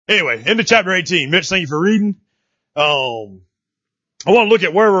Anyway, into chapter 18. Mitch, thank you for reading. I want to look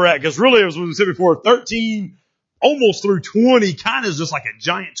at where we're at because really, as we said before, 13 almost through 20 kind of is just like a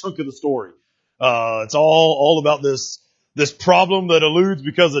giant chunk of the story. It's all about this problem that alludes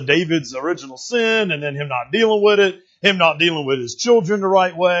because of David's original sin and then him not dealing with it, him not dealing with his children the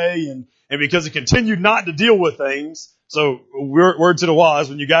right way, and because he continued not to deal with things. So word to the wise,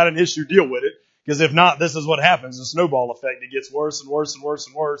 when you got an issue, deal with it. Because if not, this is what happens, the snowball effect. It gets worse and worse and worse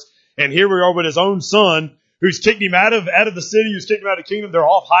and worse. And here we are with his own son who's kicked him out of the city, who's kicked him out of the kingdom. They're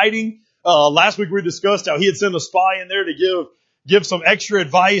off hiding. Last week we discussed how he had sent a spy in there to give some extra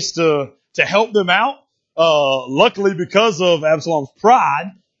advice to help them out. Luckily, because of Absalom's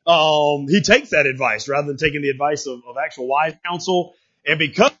pride, he takes that advice rather than taking the advice of actual wise counsel. And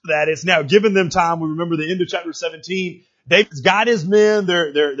because of that, it's now given them time. We remember the end of chapter 17. David's got his men.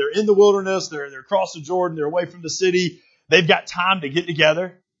 They're in the wilderness. They're across the Jordan. They're away from the city. They've got time to get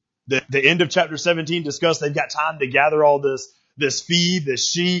together. The end of chapter 17 discussed they've got time to gather all this feed, this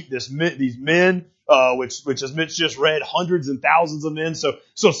sheep, these men, which as Mitch just read, hundreds and thousands of men. So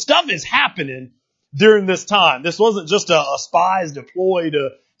stuff is happening during this time. This wasn't just a spies deploy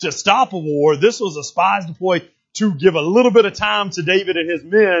to stop a war. This was a spies deploy to give a little bit of time to David and his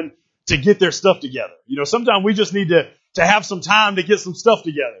men to get their stuff together. You know, sometimes we just need to have some time to get some stuff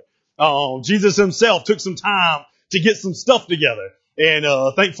together. Jesus himself took some time to get some stuff together. And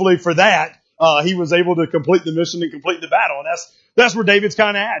thankfully for that, he was able to complete the mission and complete the battle. And that's where David's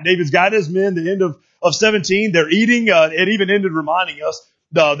kind of at. David's got his men, the end of 17. They're eating. It even ended reminding us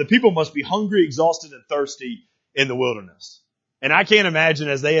the people must be hungry, exhausted, and thirsty in the wilderness. And I can't imagine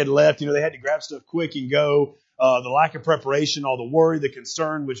as they had left, they had to grab stuff quick and go. The lack of preparation, all the worry, the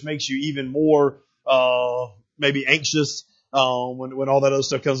concern, which makes you even more maybe anxious when all that other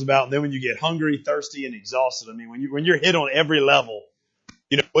stuff comes about. And then when you get hungry, thirsty, and exhausted, I mean, when you're hit on every level,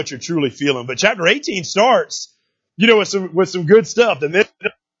 what you're truly feeling. But chapter 18 starts, with some good stuff. The men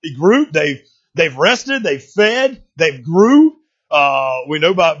regrouped, they've rested, they've fed, they've grew. We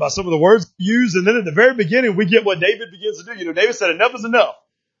know by some of the words used. And then at the very beginning, we get what David begins to do. David said, enough is enough.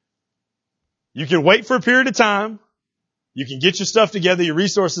 You can wait for a period of time. You can get your stuff together, your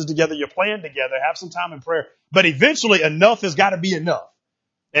resources together, your plan together, have some time in prayer. But eventually enough has got to be enough.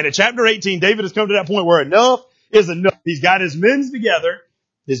 And in chapter 18, David has come to that point where enough is enough. He's got his men together.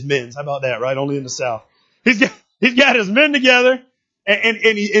 His men. How about that, right? Only in the South. He's got his men together and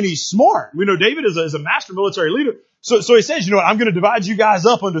he's smart. We know David is a master military leader. So he says, I'm going to divide you guys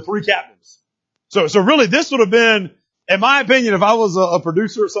up under 3 captains. So really this would have been, in my opinion, if I was a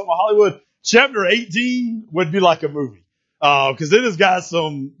producer or something in Hollywood, chapter 18 would be like a movie. Cause it has got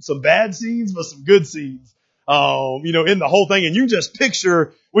some bad scenes, but some good scenes, in the whole thing. And you just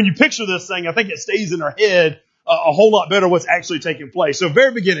when you picture this thing, I think it stays in our head a whole lot better what's actually taking place. So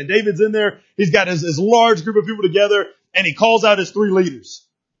very beginning, David's in there. He's got his large group of people together and he calls out his 3 leaders.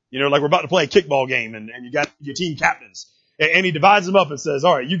 Like we're about to play a kickball game and you got your team captains and he divides them up and says,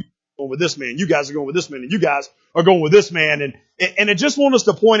 all right, you going with this man. You guys are going with this man and you guys are going with this man. And it just wants us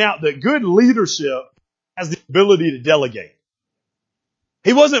to point out that good leadership has the ability to delegate.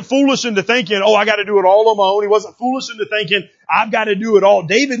 He wasn't foolish into thinking, I got to do it all on my own. He wasn't foolish into thinking, I've got to do it all.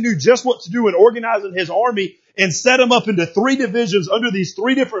 David knew just what to do in organizing his army and set them up into 3 divisions under these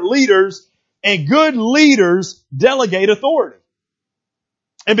 3 different leaders. And good leaders delegate authority.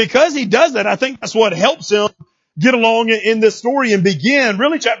 And because he does that, I think that's what helps him get along in this story and begin.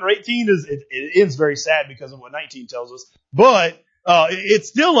 Really, chapter 18 it ends very sad because of what 19 tells us. But it's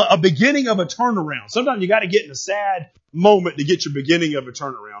still a beginning of a turnaround. Sometimes you got to get in a sad moment to get your beginning of a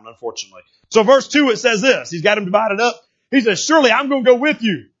turnaround, unfortunately. So verse 2, it says this. He's got them divided up. He says, surely I'm going to go with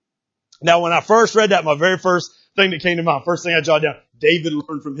you. Now, when I first read that, my very first thing that came to mind, first thing I jotted down, David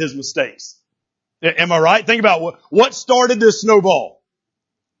learned from his mistakes. Am I right? Think about what started this snowball.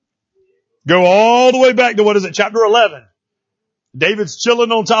 Go all the way back to, chapter 11. David's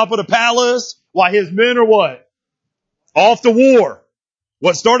chilling on top of the palace while his men are what? Off to war.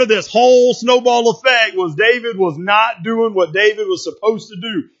 What started this whole snowball effect was David was not doing what David was supposed to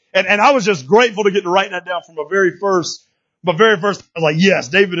do. And I was just grateful to get to write that down from my very first, I was like, yes,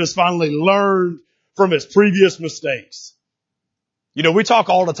 David has finally learned from his previous mistakes. We talk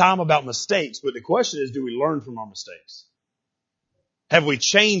all the time about mistakes, but the question is, do we learn from our mistakes? Have we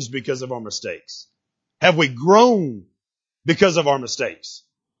changed because of our mistakes? Have we grown because of our mistakes?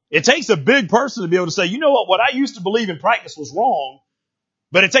 It takes a big person to be able to say, what I used to believe in practice was wrong.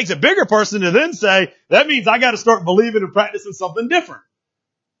 But it takes a bigger person to then say, that means I got to start believing and practicing something different.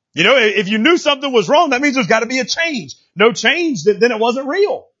 If you knew something was wrong, that means there's got to be a change. No change, then it wasn't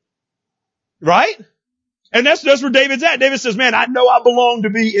real. Right? And that's where David's at. David says, man, I know I belong to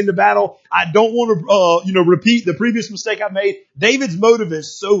be in the battle. I don't want to, repeat the previous mistake I made. David's motive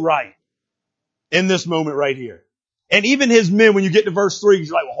is so right in this moment right here. And even his men, when you get to verse 3,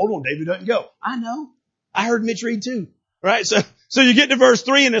 you're like, well, hold on, David doesn't go. I know. I heard Mitch read too. Right? So you get to verse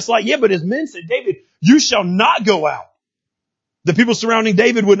 3 and it's like, yeah, but his men said, David, you shall not go out. The people surrounding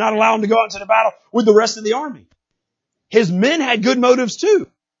David would not allow him to go out into the battle with the rest of the army. His men had good motives too.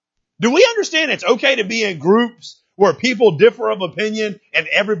 Do we understand it's okay to be in groups where people differ of opinion and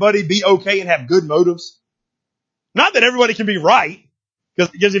everybody be okay and have good motives? Not that everybody can be right,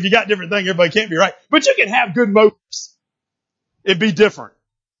 because if you got different things, everybody can't be right. But you can have good motives and be different.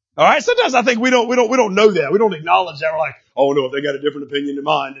 All right. Sometimes I think we don't know that. We don't acknowledge that. We're like, oh no, if they got a different opinion than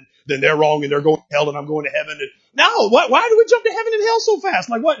mine, then they're wrong and they're going to hell and I'm going to heaven. And no, why do we jump to heaven and hell so fast?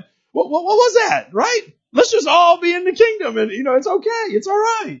 Like what was that? Right? Let's just all be in the kingdom and it's okay. It's all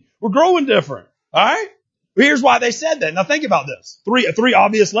right. We're growing different. All right. Well, here's why they said that. Now think about this. Three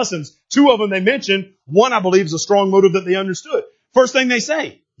obvious lessons. Two of them they mentioned. One, I believe, is a strong motive that they understood. First thing they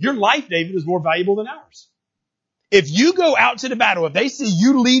say, your life, David, is more valuable than ours. If you go out to the battle, if they see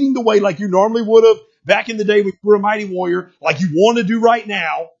you leading the way like you normally would have back in the day when you were a mighty warrior, like you want to do right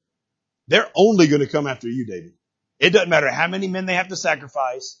now, they're only going to come after you, David. It doesn't matter how many men they have to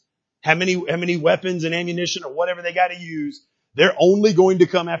sacrifice, how many weapons and ammunition or whatever they got to use. They're only going to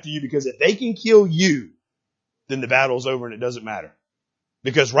come after you because if they can kill you, then the battle's over and it doesn't matter.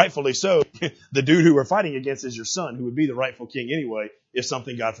 Because rightfully so, the dude who we're fighting against is your son, who would be the rightful king anyway if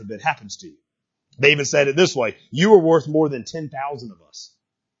something, God forbid, happens to you. They even said it this way, you are worth more than 10,000 of us.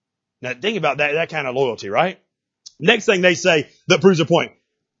 Now think about that kind of loyalty, right? Next thing they say that proves a point.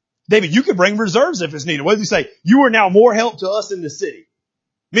 David, you can bring reserves if it's needed. What does he say? You are now more help to us in the city.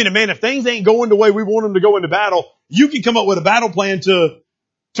 Meaning, man, if things ain't going the way we want them to go into battle, you can come up with a battle plan to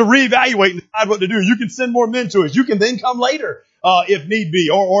reevaluate and decide what to do. You can send more men to us. You can then come later, if need be,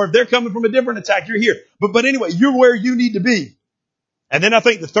 or if they're coming from a different attack, you're here. But anyway, you're where you need to be. And then I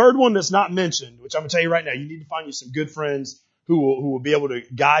think the third one that's not mentioned, which I'm going to tell you right now, you need to find you some good friends who will be able to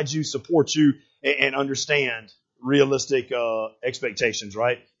guide you, support you, and understand realistic, expectations,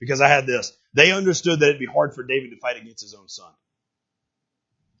 right? Because I had this. They understood that it'd be hard for David to fight against his own son.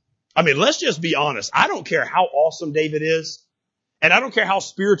 I mean, let's just be honest. I don't care how awesome David is, and I don't care how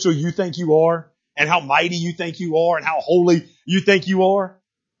spiritual you think you are, and how mighty you think you are, and how holy you think you are.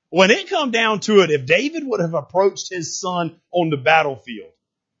 When it come down to it, if David would have approached his son on the battlefield,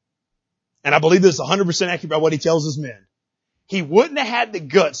 and I believe this is 100% accurate by what he tells his men, he wouldn't have had the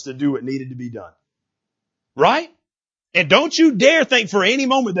guts to do what needed to be done. Right? And don't you dare think for any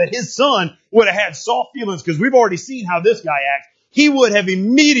moment that his son would have had soft feelings, because we've already seen how this guy acts. He would have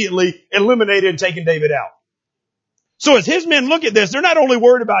immediately eliminated and taken David out. So as his men look at this, they're not only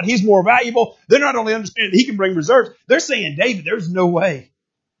worried about he's more valuable, they're not only understanding he can bring reserves, they're saying, David, there's no way.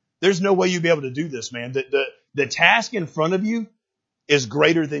 There's no way you'll be able to do this, man. The task in front of you is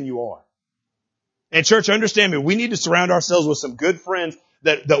greater than you are. And church, understand me, we need to surround ourselves with some good friends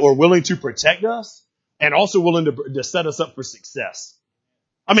that are willing to protect us and also willing to set us up for success.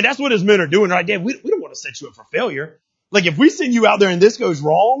 I mean, that's what his men are doing right there. We don't want to set you up for failure. Like if we send you out there and this goes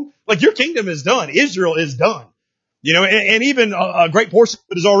wrong, like your kingdom is done. Israel is done. And even a great portion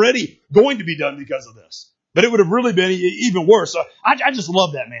of it is already going to be done because of this. But it would have really been even worse. So I just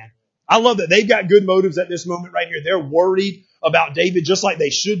love that, man. I love that they've got good motives at this moment right here. They're worried about David just like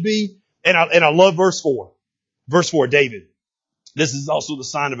they should be. And I love verse 4. Verse 4, David. This is also the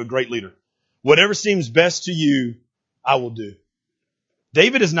sign of a great leader. Whatever seems best to you, I will do.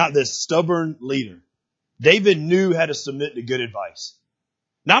 David is not this stubborn leader. David knew how to submit to good advice.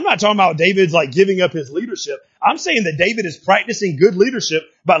 Now, I'm not talking about David's like giving up his leadership. I'm saying that David is practicing good leadership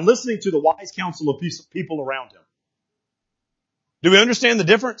by listening to the wise counsel of people around him. Do we understand the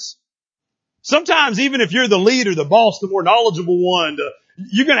difference? Sometimes even if you're the leader, the boss, the more knowledgeable one,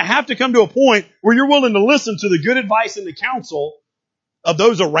 you're going to have to come to a point where you're willing to listen to the good advice and the counsel of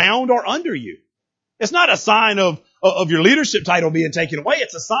those around or under you. It's not a sign of your leadership title being taken away.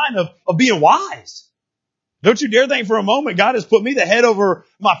 It's a sign of being wise. Don't you dare think for a moment God has put me the head over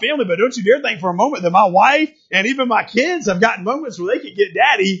my family, but don't you dare think for a moment that my wife and even my kids have gotten moments where they could get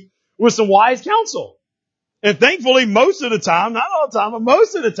daddy with some wise counsel. And thankfully, most of the time, not all the time, but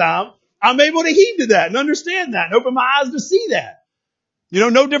most of the time, I'm able to heed to that and understand that and open my eyes to see that.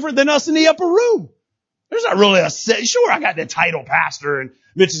 No different than us in the upper room. There's not really sure, I got the title pastor and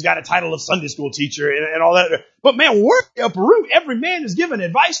Mitch has got a title of Sunday school teacher and all that. But man, we're in the upper room. Every man is given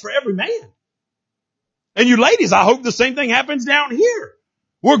advice for every man. And you ladies, I hope the same thing happens down here.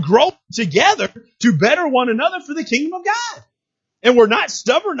 We're growing together to better one another for the kingdom of God. And we're not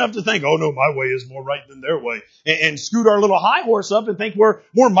stubborn enough to think, oh no, my way is more right than their way, and scoot our little high horse up and think we're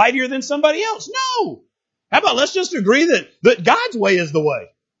more mightier than somebody else. No. How about let's just agree that God's way is the way?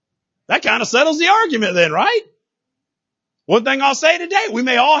 That kind of settles the argument then, right? One thing I'll say today, we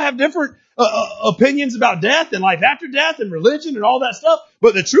may all have different opinions about death and life after death and religion and all that stuff,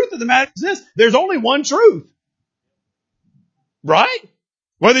 but the truth of the matter is this, there's only one truth. Right?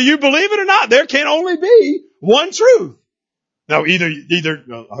 Whether you believe it or not, there can only be one truth. Now, either,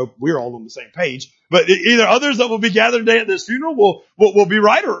 I hope we're all on the same page, but either others that will be gathered today at this funeral will be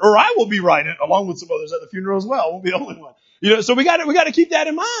right, or I will be right, along with some others at the funeral as well. I won't be the only one. So we got to keep that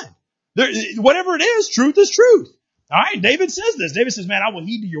in mind. Whatever it is, truth is truth. All right. David says this. David says, man, I will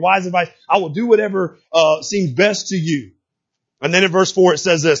heed to your wise advice. I will do whatever, seems best to you. And then in verse 4, it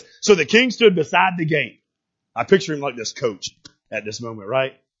says this. So the king stood beside the gate. I picture him like this coach at this moment,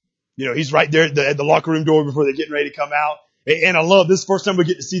 right? He's right there at the locker room door before they're getting ready to come out. And I love this first time we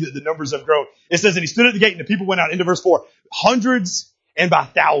get to see that the numbers have grown. It says that he stood at the gate and the people went out into verse 4, hundreds and by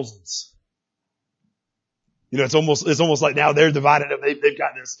thousands. It's almost like now they're divided up. They've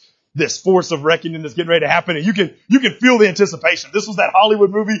got this force of reckoning that's getting ready to happen. And you can feel the anticipation. This was that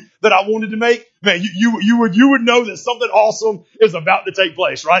Hollywood movie that I wanted to make. Man, you would know that something awesome is about to take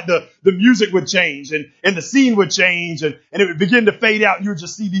place, right? The music would change and the scene would change and it would begin to fade out. You would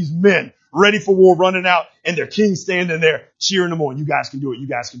just see these men ready for war running out and their king standing there cheering them on. You guys can do it. You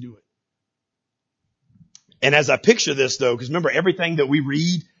guys can do it. And as I picture this though, because remember everything that we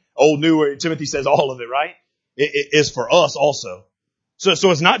read, Old, New, Timothy says all of it, right? It is for us also.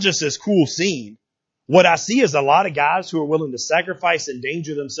 So it's not just this cool scene. What I see is a lot of guys who are willing to sacrifice and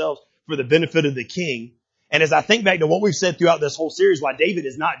endanger themselves for the benefit of the king. And as I think back to what we've said throughout this whole series, why David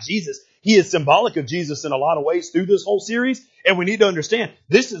is not Jesus, he is symbolic of Jesus in a lot of ways through this whole series. And we need to understand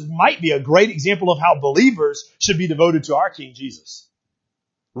might be a great example of how believers should be devoted to our King Jesus.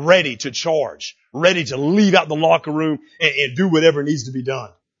 Ready to charge, ready to leave out the locker room and do whatever needs to be done.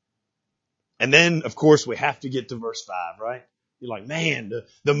 And then, of course, we have to get to verse 5, right? You're like, man,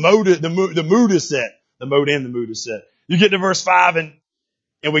 the mood is set. The mode and the mood is set. You get to verse 5 and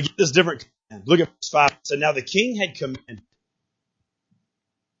we get this different. Look at verse 5. So now the king had commanded.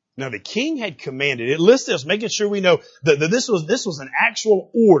 Now the king had commanded. It lists this, making sure we know that this was an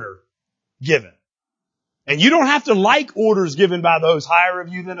actual order given. And you don't have to like orders given by those higher of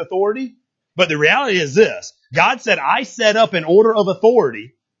you than authority. But the reality is this. God said, I set up an order of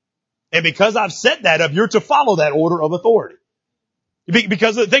authority. And because I've set that up, you're to follow that order of authority.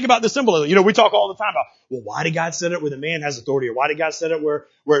 Because think about the symbolism. We talk all the time about, well, why did God set it where the man has authority? Or why did God set it where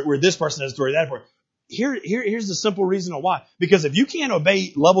this person has authority, that authority? Here's the simple reason why. Because if you can't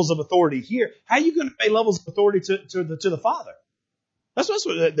obey levels of authority here, how are you going to obey levels of authority to the Father? That's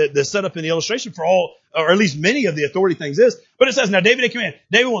what the setup in the illustration for all, or at least many of the authority things is. But it says, now David had commanded.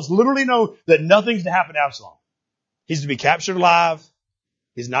 David wants literally know that nothing's to happen to Absalom. He's to be captured alive.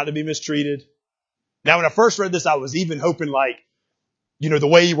 He's not to be mistreated. Now, when I first read this, I was even hoping the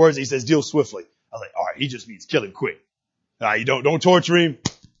way he words it, he says, deal swiftly. I was like, all right, he just means kill him quick. All right, you don't torture him.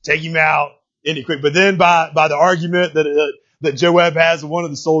 Take him out. End it quick. But then by the argument that Joab has with one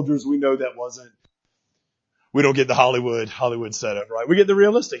of the soldiers, we know we don't get the Hollywood setup, right? We get the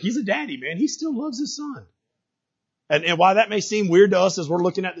realistic. He's a daddy, man. He still loves his son. And while that may seem weird to us as we're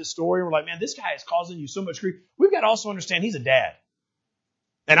looking at this story, we're like, man, this guy is causing you so much grief. We've got to also understand he's a dad.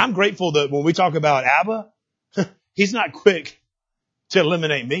 And I'm grateful that when we talk about Abba, he's not quick to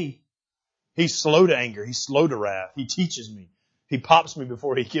eliminate me. He's slow to anger. He's slow to wrath. He teaches me. He pops me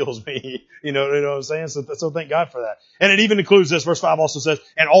before he kills me. You know what I'm saying? So thank God for that. And it even includes this. Verse 5 also says,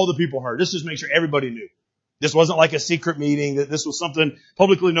 and all the people heard. This just makes sure everybody knew. This wasn't like a secret meeting. That this was something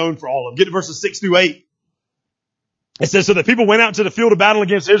publicly known for all of them. Get to verses 6 through 8. It says, so the people went out to the field of battle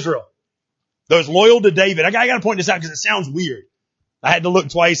against Israel. Those loyal to David. I got to point this out because it sounds weird. I had to look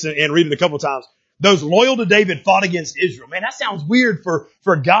twice and read it a couple of times. Those loyal to David fought against Israel. Man, that sounds weird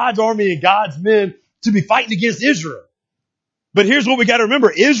for God's army and God's men to be fighting against Israel. But here's what we got to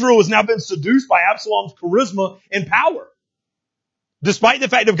remember. Israel has now been seduced by Absalom's charisma and power. Despite the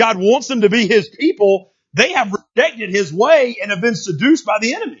fact that God wants them to be his people, they have rejected his way and have been seduced by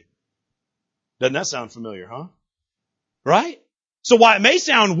the enemy. Doesn't that sound familiar, huh? Right? So while it may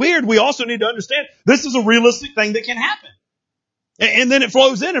sound weird, we also need to understand this is a realistic thing that can happen. And then it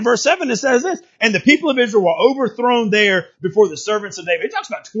flows in verse 7, it says this, and the people of Israel were overthrown there before the servants of David. It talks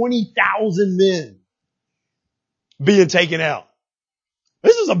about 20,000 men being taken out.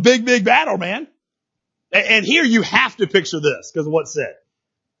 This is a big, big battle, man. And here you have to picture this because of what's said.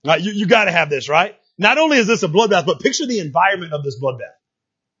 You got to have this, right? Not only is this a bloodbath, but picture the environment of this bloodbath.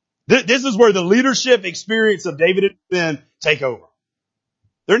 This is where the leadership experience of David and Ben take over.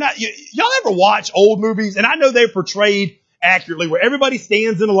 They're not, y'all ever watch old movies? And I know they're portrayed accurately where everybody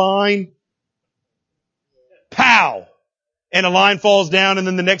stands in a line, pow, and a line falls down and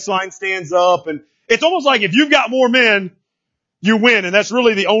then the next line stands up. And it's almost like if you've got more men, you win. And that's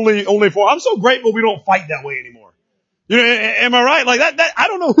really the only form. I'm so grateful we don't fight that way anymore. You know, am I right? Like that, I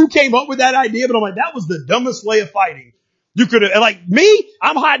don't know who came up with that idea, but I'm like, that was the dumbest way of fighting. You could have, like me,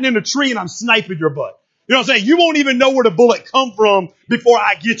 I'm hiding in a tree and I'm sniping your butt. You know what I'm saying? You won't even know where the bullet come from before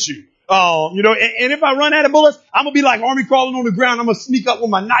I get you. You know, and if I run out of bullets, I'm going to be like army crawling on the ground. I'm going to sneak up with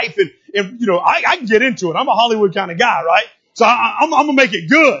my knife and you know, I can get into it. I'm a Hollywood kind of guy, right? So I'm going to make it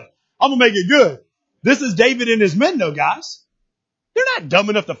good. I'm going to make it good. This is David and his men though, guys. They're not dumb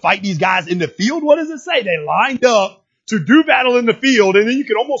enough to fight these guys in the field. What does it say? They lined up to do battle in the field. And then you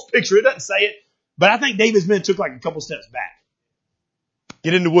can almost picture it. It doesn't say it. But I think David's men took like a couple steps back.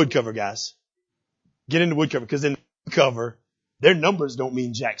 Get into wood cover, guys. Get into wood cover. Because in wood cover, their numbers don't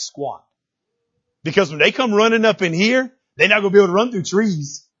mean jack squat. Because when they come running up in here, they're not going to be able to run through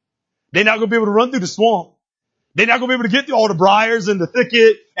trees. They're not going to be able to run through the swamp. They're not going to be able to get through all the briars and the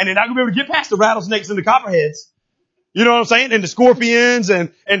thicket. And they're not going to be able to get past the rattlesnakes and the copperheads. You know what I'm saying? And the scorpions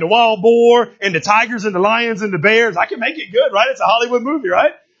and the wild boar and the tigers and the lions and the bears. I can make it good, right? It's a Hollywood movie,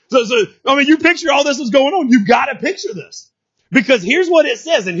 right? So, I mean, you picture all this is going on. You've got to picture this. Because here's what it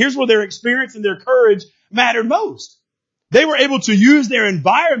says, and here's where their experience and their courage mattered most. They were able to use their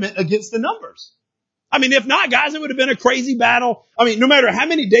environment against the numbers. I mean, if not, guys, it would have been a crazy battle. I mean, no matter how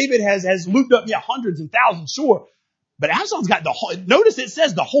many David has looped up, hundreds and thousands, sure. But Absalom's got the whole, notice it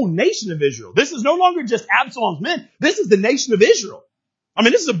says the whole nation of Israel. This is no longer just Absalom's men. This is the nation of Israel. I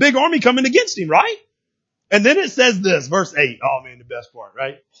mean, this is a big army coming against him, right? And then it says this, verse 8. Oh man, the best part,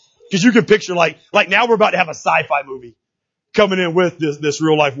 right? Because you can picture like now we're about to have a sci-fi movie coming in with this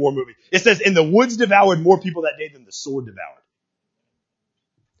real life war movie. It says, and the woods devoured more people that day than the sword devoured.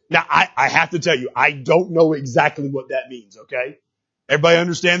 Now, I have to tell you, I don't know exactly what that means, okay? Everybody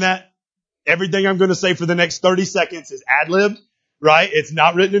understand that? Everything I'm going to say for the next 30 seconds is ad-libbed, right? It's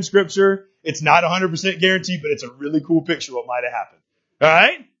not written in scripture. It's not 100% guaranteed, but it's a really cool picture of what might have happened. All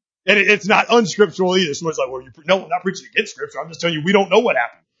right? And it's not unscriptural either. Somebody's like, well, no, I'm not preaching against scripture. I'm just telling you, we don't know what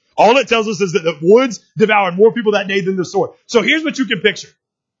happened. All it tells us is that the woods devoured more people that day than the sword. So here's what you can picture.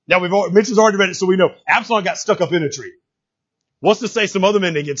 Now, Mitch has already read it, so we know. Absalom got stuck up in a tree. What's to say some other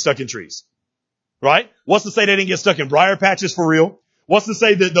men didn't get stuck in trees? Right? What's to say they didn't get stuck in briar patches for real? What's to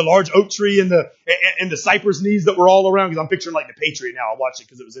say that the large oak tree and the cypress knees that were all around? Because I'm picturing like the Patriot now. I watched it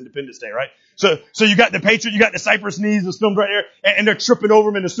because it was Independence Day, right? So you got the Patriot, you got the cypress knees that's filmed right there, and they're tripping over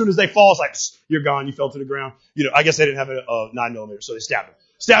him, and as soon as they fall, it's like, you're gone, you fell to the ground. You know, I guess they didn't have a 9mm, so they stabbed him.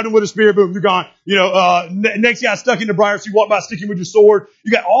 Stabbed him with a spear, boom, you're gone. You know, next guy stuck in the briar, so you walk by sticking with your sword.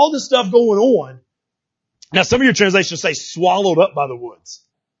 You got all this stuff going on. Now, some of your translations say swallowed up by the woods,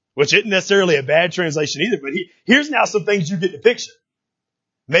 which isn't necessarily a bad translation either, but here's now some things you get to picture.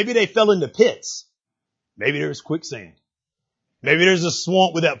 Maybe they fell into pits. Maybe there's quicksand. Maybe there's a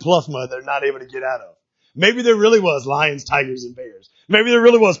swamp with that pluff mud they're not able to get out of. Maybe there really was lions, tigers, and bears. Maybe there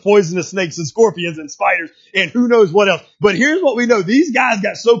really was poisonous snakes and scorpions and spiders and who knows what else. But here's what we know. These guys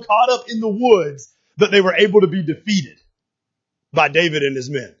got so caught up in the woods that they were able to be defeated by David and his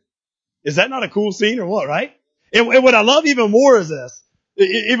men. Is that not a cool scene or what, right? And what I love even more is this.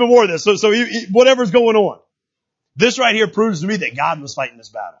 Even more of this. So whatever's going on. This right here proves to me that God was fighting this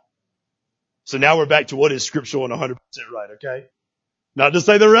battle. So now we're back to what is scriptural and 100% right, okay? Not to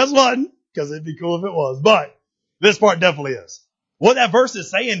say the rest wasn't, because it'd be cool if it was, but this part definitely is. What that verse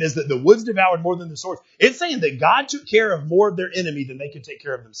is saying is that the woods devoured more than the sword. It's saying that God took care of more of their enemy than they could take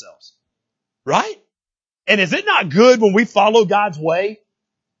care of themselves. Right? And is it not good when we follow God's way?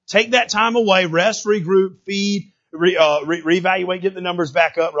 Take that time away, rest, regroup, feed, reevaluate, get the numbers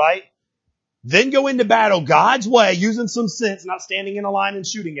back up, right? Then go into battle God's way, using some sense, not standing in a line and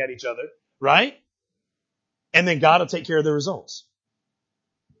shooting at each other, right? And then God will take care of the results.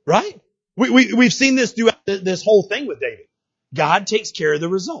 Right? We've seen this throughout this whole thing with David. God takes care of the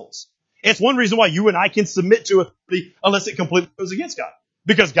results. It's one reason why you and I can submit to authority unless it completely goes against God.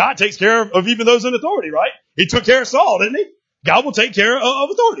 Because God takes care of even those in authority, right? He took care of Saul, didn't he? God will take care of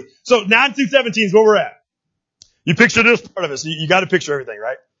authority. So 9 through 17 is where we're at. You picture this part of it. So you got to picture everything,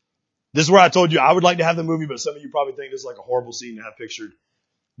 right? This is where I told you I would like to have the movie, but some of you probably think this is like a horrible scene to have pictured.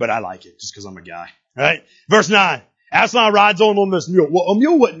 But I like it just because I'm a guy. Right? Verse 9. Absalom rides on this mule. Well, a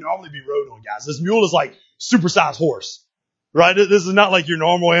mule wouldn't normally be rode on, guys. This mule is like supersized horse. Right? This is not like your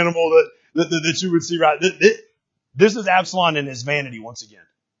normal animal that you would see, right? This is Absalom and his vanity once again.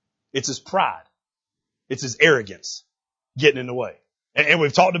 It's his pride. It's his arrogance getting in the way. And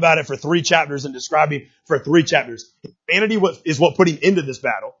we've talked about it for 3 chapters and described him for 3 chapters. Vanity is what put him into this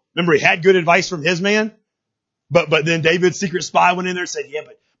battle. Remember, he had good advice from his man, but then David's secret spy went in there and said, yeah,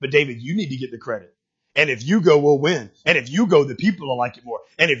 but David, you need to get the credit. And if you go, we'll win. And if you go, the people will like it more.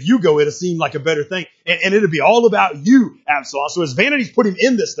 And if you go, it'll seem like a better thing. And it'll be all about you, Absalom. So his vanities put him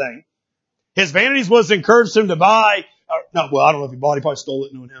in this thing. His vanities was encouraged him to buy, I don't know if he bought, he probably stole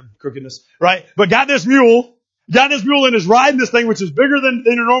it knowing him, crookedness, right? But got this mule and is riding this thing, which is bigger than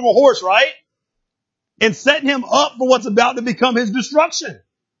a normal horse, right? And setting him up for what's about to become his destruction.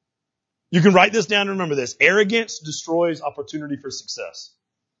 You can write this down and remember this. Arrogance destroys opportunity for success.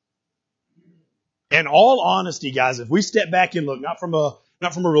 In all honesty, guys, if we step back and look, not from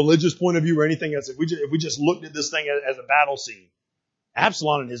a religious point of view or anything else, if we just looked at this thing as a battle scene,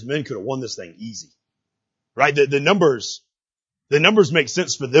 Absalom and his men could have won this thing easy. Right? The numbers make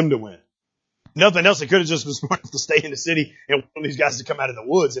sense for them to win. Nothing else. They could have just been smart enough to stay in the city and want these guys to come out of the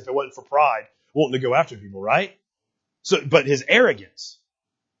woods if it wasn't for pride, wanting to go after people, right? But his arrogance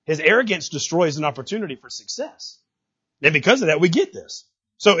destroys an opportunity for success. And because of that, we get this.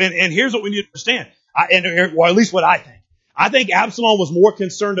 So, and here's what we need to understand. Or at least what I think. I think Absalom was more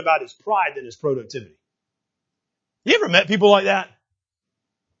concerned about his pride than his productivity. You ever met people like that?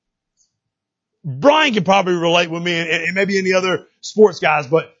 Brian can probably relate with me and maybe any other sports guys,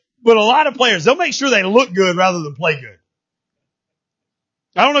 but a lot of players, they'll make sure they look good rather than play good.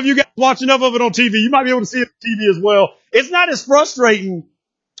 I don't know if you guys watch enough of it on TV. You might be able to see it on TV as well. It's not as frustrating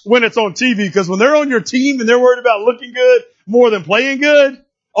when it's on TV because when they're on your team and they're worried about looking good more than playing good,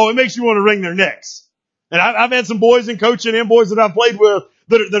 it makes you want to wring their necks. And I've had some boys in coaching and boys that I've played with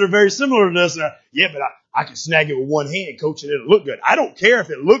that are very similar to this. But I can snag it with one hand, coach, and it'll look good. I don't care if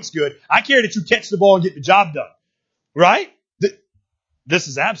it looks good. I care that you catch the ball and get the job done. Right? This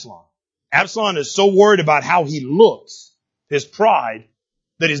is Absalom. Absalom is so worried about how he looks, his pride,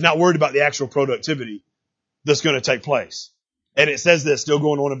 that he's not worried about the actual productivity that's going to take place. And it says this, still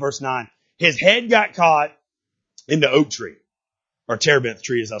going on in verse 9. His head got caught in the oak tree. Or terebinth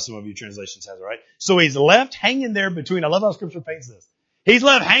tree is how some of you translations has it, right? So he's left hanging there between, I love how scripture paints this. He's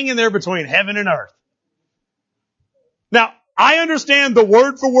left hanging there between heaven and earth. Now, I understand the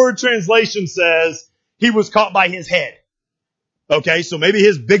word for word translation says he was caught by his head. Okay, so maybe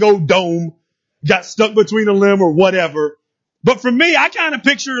his big old dome got stuck between a limb or whatever. But for me, I kind of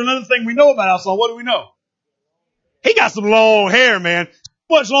picture another thing we know about Absalom. What do we know? He got some long hair, man.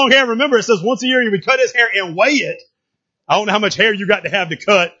 So much long hair. Remember, it says once a year he would cut his hair and weigh it. I don't know how much hair you got to have to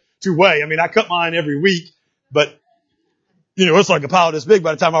cut to weigh. I mean, I cut mine every week, but it's like a pile this big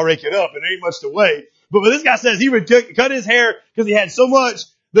by the time I rake it up. It ain't much to weigh. But this guy says he would cut his hair because he had so much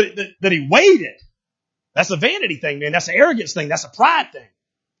that he weighed it. That's a vanity thing, man. That's an arrogance thing. That's a pride thing.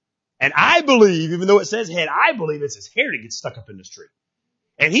 And I believe, even though it says head, I believe it's his hair that gets stuck up in this tree.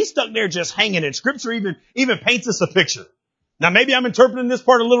 And he's stuck there just hanging. And scripture even paints us a picture. Now, maybe I'm interpreting this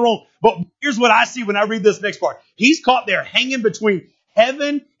part a little wrong, but here's what I see when I read this next part. He's caught there hanging between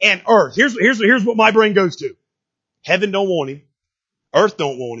heaven and earth. Here's what my brain goes to. Heaven don't want him. Earth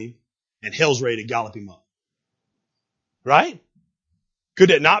don't want him. And hell's ready to gallop him up. Right? Could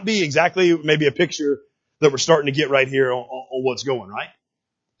it not be exactly maybe a picture that we're starting to get right here on what's going, right?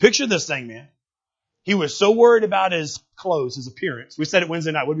 Picture this thing, man. He was so worried about his clothes, his appearance. We said it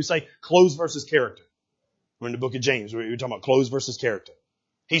Wednesday night. What did we say? Clothes versus character. We're in the book of James. We're talking about clothes versus character.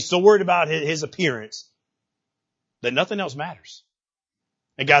 He's so worried about his appearance that nothing else matters.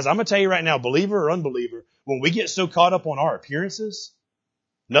 And guys, I'm going to tell you right now, believer or unbeliever, when we get so caught up on our appearances,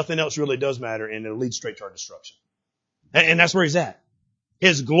 nothing else really does matter and it'll lead straight to our destruction. And that's where he's at.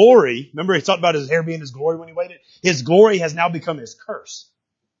 His glory, remember he talked about his hair being his glory when he waited? His glory has now become his curse.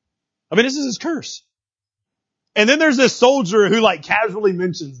 I mean, this is his curse. And then there's this soldier who casually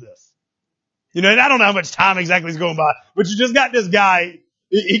mentions this. And I don't know how much time exactly is going by, but you just got this guy.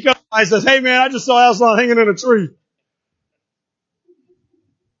 He comes by and says, hey man, I just saw Absalom hanging in a tree.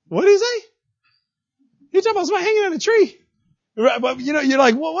 What did he say? He talking about somebody hanging in a tree. Right, but you're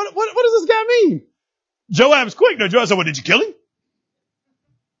like, well, what does this guy mean? Joab's quick. No, Joab said, well, did you kill him?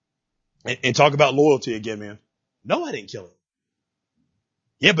 And talk about loyalty again, man. No, I didn't kill him.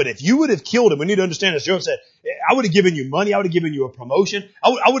 Yeah, but if you would have killed him, we need to understand, as Joab said, I would have given you money. I would have given you a promotion.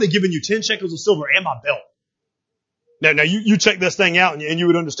 I would have given you 10 shekels of silver and my belt. Now you check this thing out and you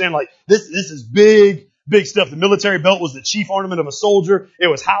would understand this is big stuff. The military belt was the chief ornament of a soldier. It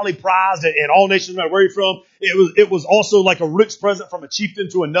was highly prized in all nations, no matter where you're from. It was also like a rich present from a chieftain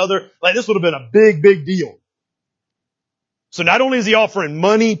to another. This would have been a big deal. So not only is he offering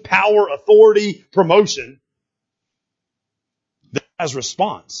money, power, authority, promotion, the guy's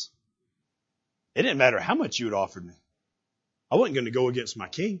response, it didn't matter how much you had offered me. I wasn't going to go against my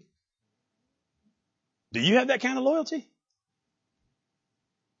king. Do you have that kind of loyalty?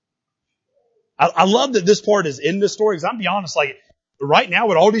 I love that this part is in this story, because I'll be honest, like right now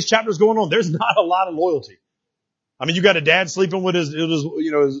with all these chapters going on, there's not a lot of loyalty. I mean, you got a dad sleeping with his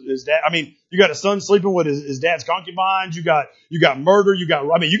dad. I mean, you got a son sleeping with his dad's concubines. You got murder. You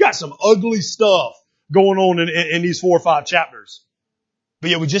got some ugly stuff going on in these 4 or 5 chapters. But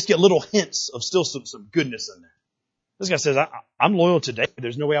yeah, we just get little hints of still some goodness in there. This guy says, I'm loyal to David.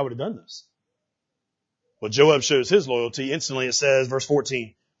 There's no way I would have done this. Well, Joab shows his loyalty. Instantly it says, verse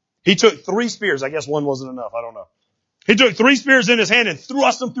 14, he took 3 spears. I guess one wasn't enough. I don't know. He took 3 spears in his hand and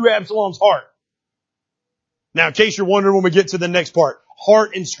thrust them through Absalom's heart. Now, in case you're wondering when we get to the next part,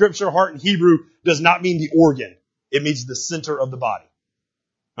 heart in Scripture, heart in Hebrew does not mean the organ. It means the center of the body.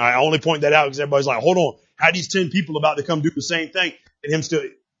 All right, I only point that out because everybody's like, hold on, how are these 10 people about to come do the same thing? And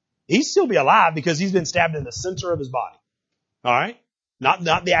he'd still be alive because he's been stabbed in the center of his body. All right? Not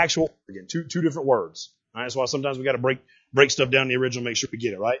the actual organ. Two different words. All right, that's why sometimes we got to break stuff down in the original, make sure we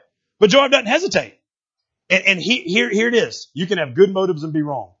get it, right? But Joab doesn't hesitate. And here it is. You can have good motives and be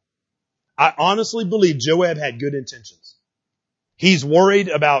wrong. I honestly believe Joab had good intentions. He's worried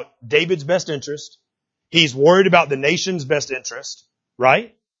about David's best interest. He's worried about the nation's best interest,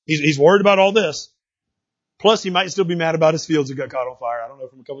 right? He's worried about all this. Plus, he might still be mad about his fields that got caught on fire. I don't know,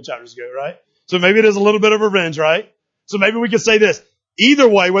 from a couple chapters ago, right? So maybe it is a little bit of revenge, right? So maybe we could say this. Either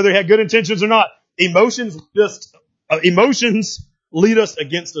way, whether he had good intentions or not, emotions lead us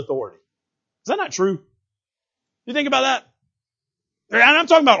against authority. Is that not true? You think about that? And I'm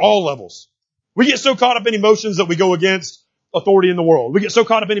talking about all levels. We get so caught up in emotions that we go against authority in the world. We get so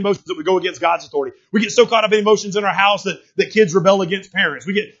caught up in emotions that we go against God's authority. We get so caught up in emotions in our house that kids rebel against parents.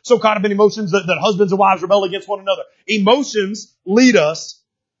 We get so caught up in emotions that husbands and wives rebel against one another. Emotions lead us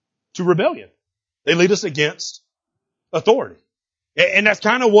to rebellion. They lead us against authority. And that's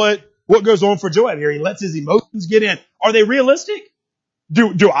kind of what goes on for Joab here. He lets his emotions get in. Are they realistic?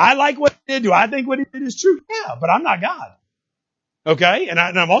 Do I like what he did? Do I think what he did is true? Yeah, but I'm not God. Okay? And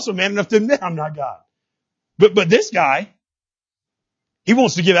I'm also man enough to admit I'm not God. But this guy, he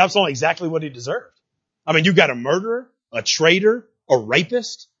wants to give Absalom exactly what he deserved. I mean, you've got a murderer, a traitor, a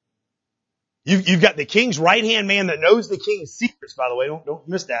rapist. You've got the king's right-hand man that knows the king's secrets, by the way. Don't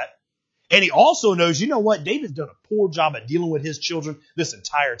miss that. And he also knows, you know what? David's done a poor job at dealing with his children this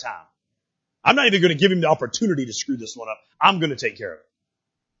entire time. I'm not even going to give him the opportunity to screw this one up. I'm going to take care of it.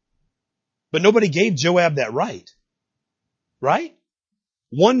 But nobody gave Joab that right. Right?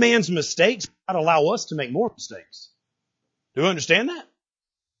 One man's mistakes might allow us to make more mistakes. Do you understand that?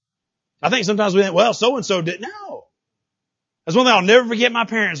 I think sometimes we think, well, so-and-so did. No. That's one thing I'll never forget my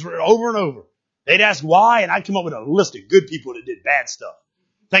parents over and over. They'd ask why, and I'd come up with a list of good people that did bad stuff,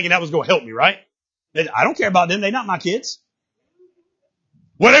 thinking that was going to help me, right? I don't care about them. They're not my kids.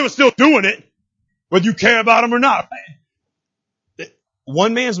 Well, they were still doing it, whether you care about them or not.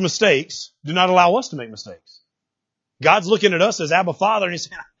 One man's mistakes do not allow us to make mistakes. God's looking at us as Abba Father, and he's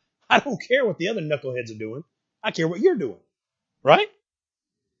saying, I don't care what the other knuckleheads are doing. I care what you're doing. Right?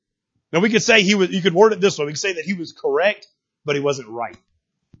 Now we could say you could word it this way. We could say that he was correct, but he wasn't right.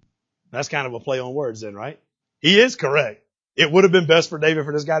 That's kind of a play on words then, right? He is correct. It would have been best for David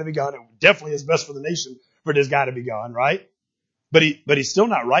for this guy to be gone. It definitely is best for the nation for this guy to be gone, right? But he's still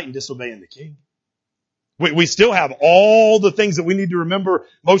not right in disobeying the king. We still have all the things that we need to remember,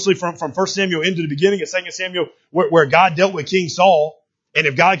 mostly from 1 Samuel into the beginning of 2 Samuel, where God dealt with King Saul. And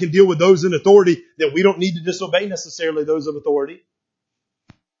if God can deal with those in authority, then we don't need to disobey necessarily those of authority.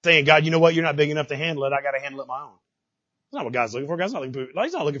 Saying, God, you know what? You're not big enough to handle it. I got to handle it my own. That's not what God's looking for.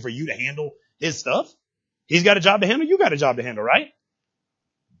 He's not looking for you to handle his stuff. He's got a job to handle. You got a job to handle, right?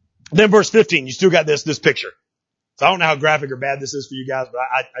 Then verse 15, you still got this picture. So I don't know how graphic or bad this is for you guys, but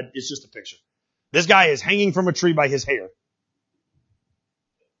it's just a picture. This guy is hanging from a tree by his hair.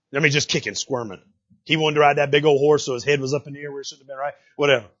 I mean, just kicking, squirming. He wanted to ride that big old horse, so his head was up in the air where it shouldn't have been, right?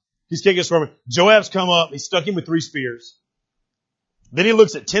 Whatever. He's kicking, squirming. Joab's come up. He stuck him with 3 spears. Then he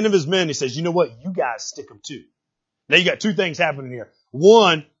looks at 10 of his men. He says, you know what? You guys stick them too. Now you got 2 things happening here.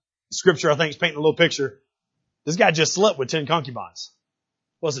 One, Scripture, I think, is painting a little picture. This guy just slept with 10 concubines.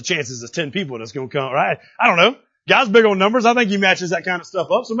 What's the chances there's 10 people that's going to come, right? I don't know. God's big on numbers. I think he matches that kind of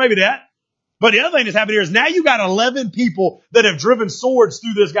stuff up. So maybe that. But the other thing that's happened here is now you got 11 people that have driven swords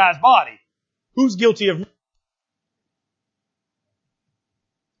through this guy's body. Who's guilty of?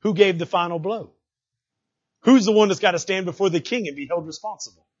 Who gave the final blow? Who's the one that's got to stand before the king and be held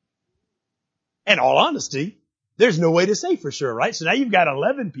responsible? In all honesty, there's no way to say for sure, right? So now you've got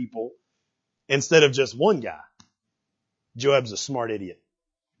 11 people instead of just one guy. Joab's a smart idiot,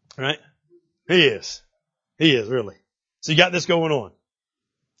 right? He is. He is, really. So you got this going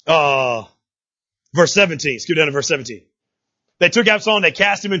on. Verse 17. Scoot down to verse 17. They took Absalom, they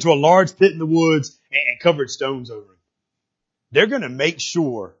cast him into a large pit in the woods and covered stones over him. They're going to make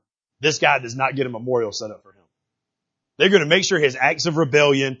sure this guy does not get a memorial set up for him. They're going to make sure his acts of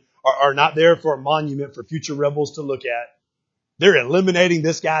rebellion are not there for a monument for future rebels to look at. They're eliminating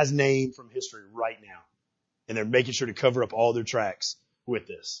this guy's name from history right now. And they're making sure to cover up all their tracks with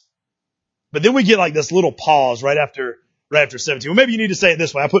this. But then we get like this little pause right after 17. Well, maybe you need to say it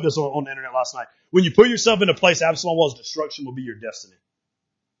this way. I put this on the internet last night. When you put yourself in a place Absalom was, destruction will be your destiny.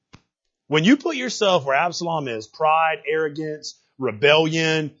 When you put yourself where Absalom is, pride, arrogance,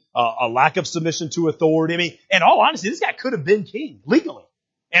 rebellion, a lack of submission to authority. I mean, in all honesty, this guy could have been king legally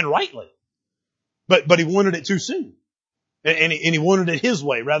and rightly. But he wanted it too soon. And he wanted it his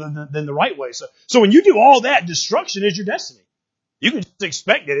way rather than the right way. So when you do all that, destruction is your destiny. You can just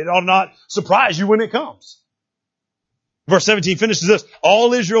expect it. It ought not surprise you when it comes. Verse 17 finishes this.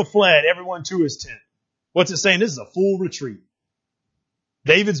 All Israel fled, everyone to his tent. What's it saying? This is a full retreat.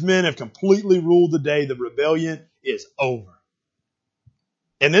 David's men have completely ruled the day. The rebellion is over.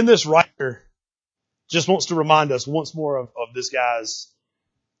 And then this writer just wants to remind us once more of this guy's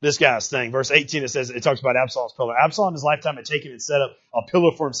thing. Verse 18, it talks about Absalom's pillar. Absalom in his lifetime had taken and set up a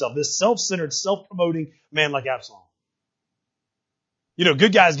pillar for himself. This self-centered, self-promoting man like Absalom. You know,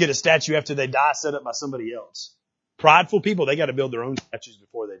 good guys get a statue after they die set up by somebody else. Prideful people, they got to build their own statues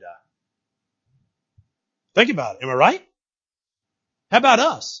before they die. Think about it. Am I right? How about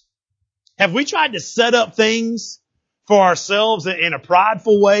us? Have we tried to set up things for ourselves in a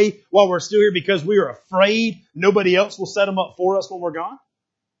prideful way while we're still here because we are afraid nobody else will set them up for us when we're gone?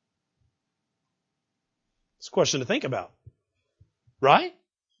 It's a question to think about. Right?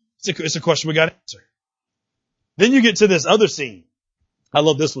 It's a question we got to answer. Then you get to this other scene. I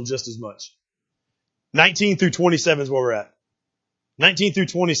love this one just as much. 19 through 27 is where we're at. 19 through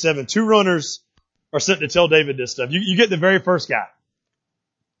 27. Two runners are sent to tell David this stuff. You get the very first guy.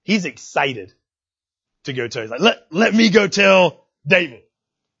 He's excited to go tell. He's like, let me go tell David.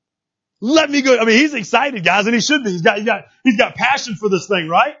 Let me go. I mean, he's excited, guys, and he should be. He's got passion for this thing,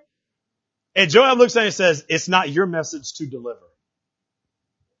 right? And Joab looks at him and says, it's not your message to deliver.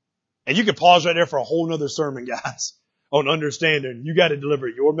 And you can pause right there for a whole nother sermon, guys, on understanding you got to deliver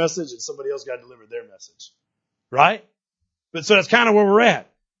your message and somebody else got to deliver their message. Right? But so that's kind of where we're at.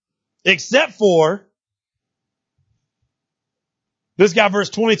 Except for this guy, verse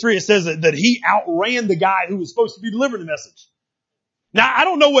 23, it says that he outran the guy who was supposed to be delivering the message. Now, I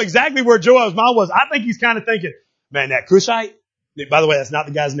don't know exactly where Joab's mind was. I think he's kind of thinking, man, that Cushite, by the way, that's not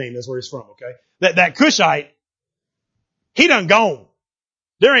the guy's name. That's where he's from, okay? That Cushite, he done gone.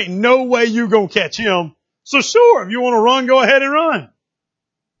 There ain't no way you gonna catch him. So sure, if you want to run, go ahead and run.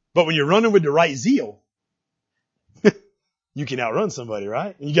 But when you're running with the right zeal, you can outrun somebody,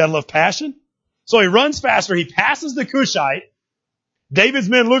 right? And you got enough passion. So he runs faster. He passes the Cushite. David's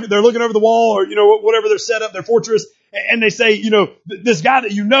men they're looking over the wall or, whatever they're set up, their fortress. And they say, this guy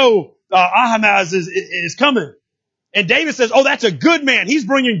that Ahimaaz is coming. And David says, oh, that's a good man. He's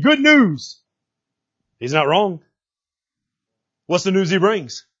bringing good news. He's not wrong. What's the news he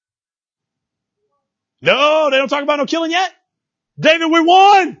brings? No, they don't talk about no killing yet. David, we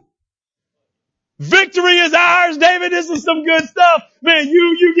won. Victory is ours, David. This is some good stuff. Man,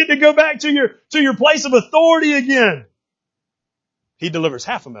 you get to go back to your place of authority again. He delivers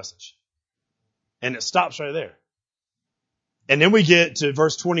half a message. And it stops right there. And then we get to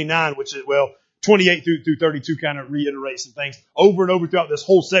verse 29, which is, 28 through 32 kind of reiterates some things. Over and over throughout this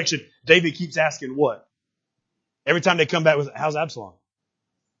whole section, David keeps asking what? Every time they come back with, how's Absalom?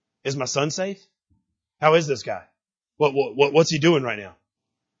 Is my son safe? How is this guy? What's he doing right now?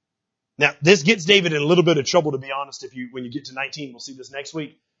 Now, this gets David in a little bit of trouble, to be honest, when you get to 19, we'll see this next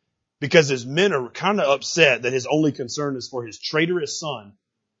week, because his men are kind of upset that his only concern is for his traitorous son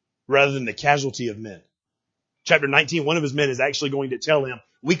rather than the casualty of men. Chapter 19, one of his men is actually going to tell him,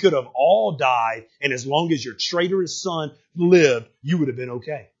 we could have all died, and as long as your traitorous son lived, you would have been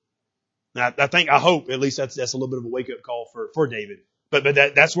okay. Now, I hope, at least that's a little bit of a wake-up call for David. But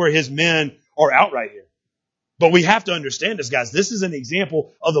that's where his men are out right here. But we have to understand this, guys. This is an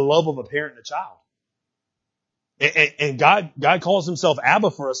example of the love of a parent and a child. And God calls himself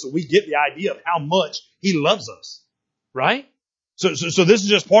Abba for us, so we get the idea of how much he loves us. Right? So this is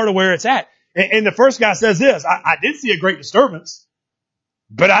just part of where it's at. And the first guy says this, I did see a great disturbance,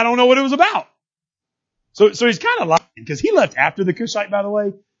 but I don't know what it was about. So he's kind of lying, because he left after the Cushite, by the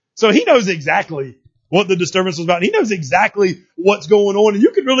way. So he knows exactly what the disturbance was about. He knows exactly what's going on. And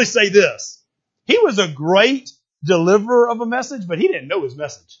you can really say this. He was a great deliverer of a message, but he didn't know his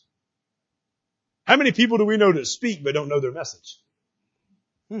message. How many people do we know that speak but don't know their message?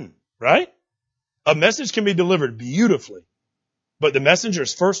 Right? A message can be delivered beautifully, but the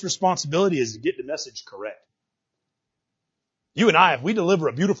messenger's first responsibility is to get the message correct. You and I, if we deliver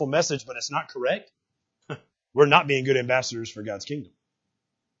a beautiful message but it's not correct, we're not being good ambassadors for God's kingdom.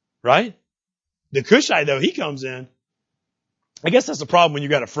 Right? The Cushite, though, he comes in. I guess that's the problem when you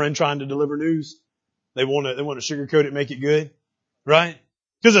got a friend trying to deliver news. They want to sugarcoat it, make it good. Right?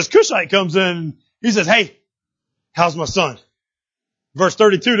 Because this Cushite comes in, he says, hey, how's my son? Verse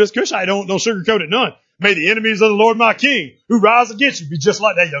 32, this Cushite don't sugarcoat it none. May the enemies of the Lord my King who rise against you be just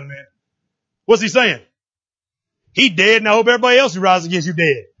like that young man. What's he saying? He dead, and I hope everybody else who rises against you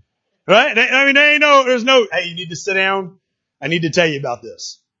dead. Right? I mean, there's no, hey, you need to sit down. I need to tell you about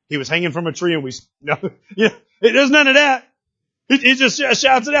this. He was hanging from a tree and there's none of that. He just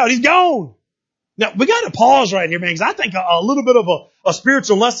shouts it out. He's gone. Now, we got to pause right here, man, because I think a little bit of a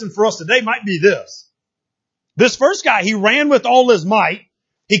spiritual lesson for us today might be this. This first guy, he ran with all his might.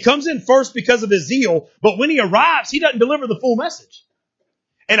 He comes in first because of his zeal, but when he arrives, he doesn't deliver the full message.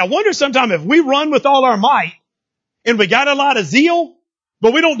 And I wonder sometimes if we run with all our might and we got a lot of zeal,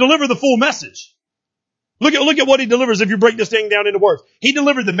 but we don't deliver the full message. Look at what he delivers if you break this thing down into words. He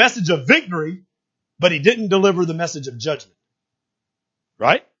delivered the message of victory, but he didn't deliver the message of judgment.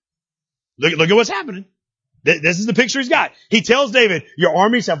 Right? Look at what's happening. This is the picture he's got. He tells David, your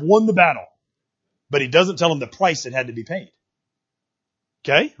armies have won the battle, but he doesn't tell him the price that had to be paid.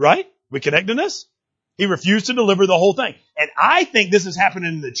 Okay, right? We connecting this? He refused to deliver the whole thing. And I think this is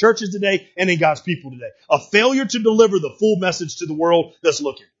happening in the churches today and in God's people today. A failure to deliver the full message to the world that's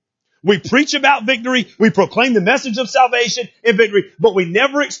looking. We preach about victory. We proclaim the message of salvation and victory, but we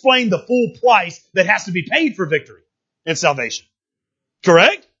never explain the full price that has to be paid for victory and salvation.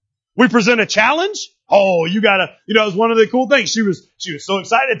 Correct? We present a challenge. Oh, you gotta, it was one of the cool things. She was so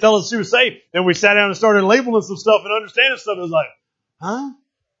excited to tell us she was saved. Then we sat down and started labeling some stuff and understanding stuff. It was like, huh?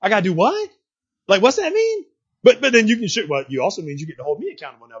 I gotta do what? Like, what's that mean? But then you can you also means you get to hold me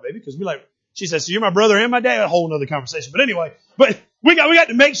accountable now, baby, because she says, so you're my brother and my dad. A whole other conversation. But anyway, we got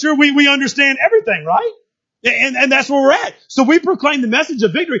to make sure we understand everything, right? And that's where we're at. So we proclaim the message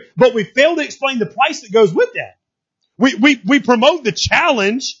of victory, but we fail to explain the price that goes with that. We promote the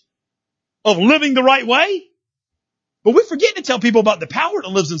challenge of living the right way, but we forget to tell people about the power that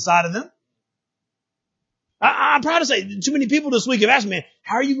lives inside of them. I'm proud to say too many people this week have asked me, man,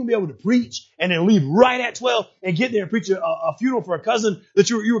 how are you going to be able to preach and then leave right at 12 and get there and preach a funeral for a cousin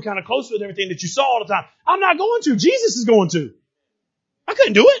that you were kind of close with and everything that you saw all the time? I'm not going to. Jesus is going to. I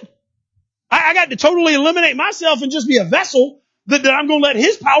couldn't do it. I got to totally eliminate myself and just be a vessel that I'm going to let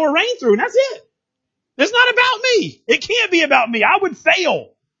his power reign through. And that's it. It's not about me. It can't be about me. I would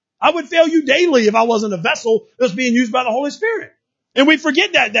fail. I would fail you daily if I wasn't a vessel that's being used by the Holy Spirit. And we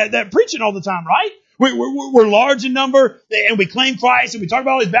forget that preaching all the time, right? We're large in number and we claim Christ and we talk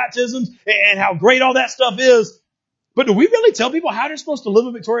about all these baptisms and how great all that stuff is. But do we really tell people how they're supposed to live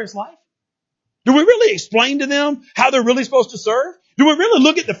a victorious life? Do we really explain to them how they're really supposed to serve? Do we really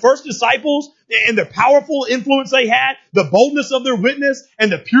look at the first disciples and the powerful influence they had, the boldness of their witness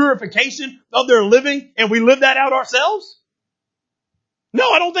and the purification of their living, and we live that out ourselves? No,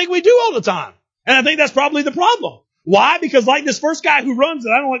 I don't think we do all the time. And I think that's probably the problem. Why? Because like this first guy who runs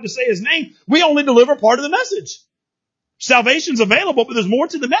it, I don't like to say his name, we only deliver part of the message. Salvation's available, but there's more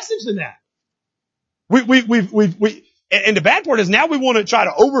to the message than that. And the bad part is now we want to try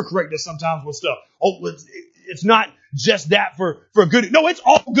to overcorrect this sometimes with stuff. Oh, it's not just that for good. No, it's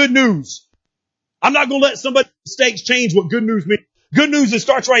all good news. I'm not going to let somebody's mistakes change what good news means. Good news, it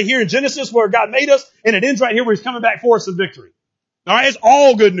starts right here in Genesis where God made us, and it ends right here where he's coming back for us in victory. All right. It's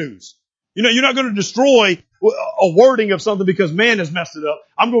all good news. You're not going to destroy a wording of something because man has messed it up.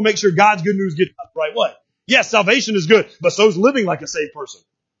 I'm going to make sure God's good news gets the right way. Yes, salvation is good, but so is living like a saved person,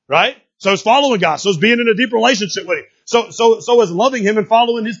 right? So is following God. So is being in a deep relationship with him. So is loving him and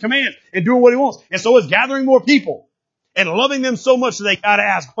following his commands and doing what he wants. And so is gathering more people and loving them so much that they got to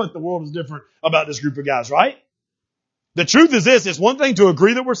ask what in the world is different about this group of guys, right? The truth is this, it's one thing to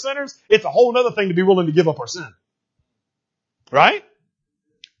agree that we're sinners. It's a whole other thing to be willing to give up our sin. Right?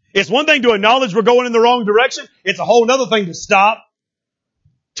 It's one thing to acknowledge we're going in the wrong direction. It's a whole other thing to stop,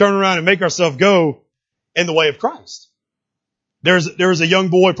 turn around and make ourselves go in the way of Christ. There was a young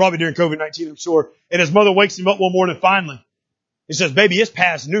boy, probably during COVID-19, I'm sure, and his mother wakes him up one morning finally. He says, baby, it's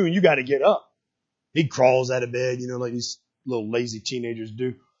past noon. You got to get up. He crawls out of bed, like these little lazy teenagers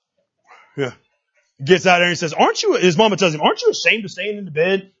do. Yeah. Gets out there and he says, his mama tells him, aren't you ashamed of staying in the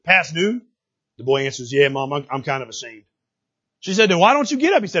bed past noon? The boy answers, yeah, Mom, I'm kind of ashamed. She said, then why don't you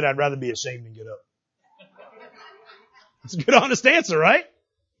get up? He said, I'd rather be ashamed than get up. That's a good, honest answer, right?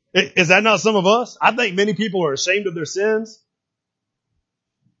 Is that not some of us? I think many people are ashamed of their sins.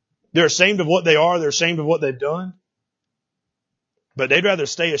 They're ashamed of what they are. They're ashamed of what they've done. But they'd rather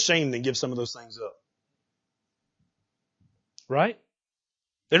stay ashamed than give some of those things up. Right?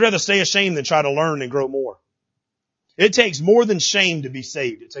 They'd rather stay ashamed than try to learn and grow more. It takes more than shame to be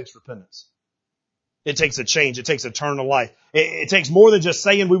saved. It takes repentance. It takes a change. It takes a turn of life. It takes more than just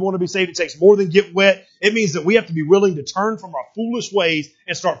saying we want to be saved. It takes more than get wet. It means that we have to be willing to turn from our foolish ways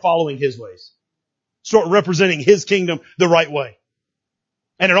and start following His ways. Start representing His kingdom the right way.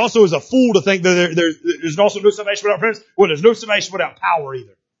 And it also is a fool to think that there's also no salvation without repentance. Well, there's no salvation without power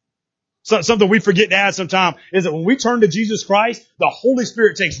either. So, something we forget to add sometime is that when we turn to Jesus Christ, the Holy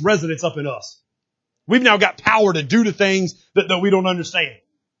Spirit takes residence up in us. We've now got power to do the things that we don't understand.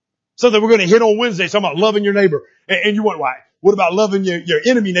 Something we're going to hit on Wednesday, talking about loving your neighbor. And you want, why? What about loving your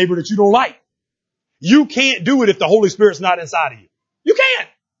enemy neighbor that you don't like? You can't do it if the Holy Spirit's not inside of you. You can't.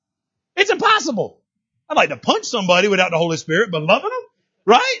 It's impossible. I'd like to punch somebody without the Holy Spirit, but loving them?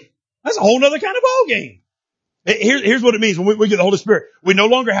 Right? That's a whole nother kind of ball game. Here's what it means when we get the Holy Spirit. We no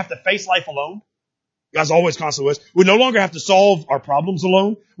longer have to face life alone. God's always constantly with us. We no longer have to solve our problems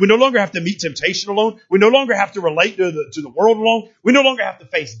alone. We no longer have to meet temptation alone. We no longer have to relate to the world alone. We no longer have to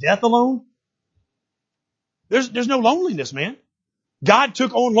face death alone. There's no loneliness, man. God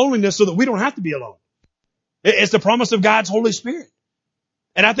took on loneliness so that we don't have to be alone. It's the promise of God's Holy Spirit.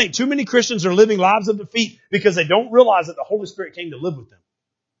 And I think too many Christians are living lives of defeat because they don't realize that the Holy Spirit came to live with them.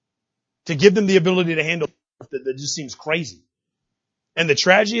 To give them the ability to handle that just seems crazy. And the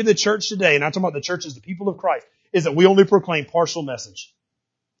tragedy of the church today, and I'm talking about the church as the people of Christ, is that we only proclaim partial message.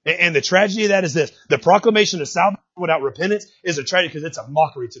 And the tragedy of that is this. The proclamation of salvation without repentance is a tragedy because it's a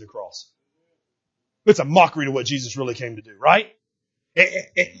mockery to the cross. It's a mockery to what Jesus really came to do, right?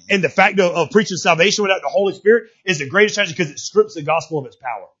 And the fact of preaching salvation without the Holy Spirit is the greatest tragedy because it strips the gospel of its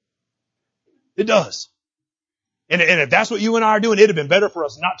power. It does. And if that's what you and I are doing, it'd have been better for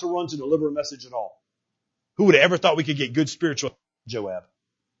us not to run to deliver a message at all. Who would have ever thought we could get good spiritual Joab?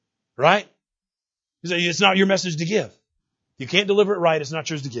 Right? You say, it's not your message to give. You can't deliver it right. It's not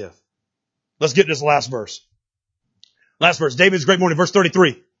yours to give. Let's get this last verse. Last verse. David's great morning. Verse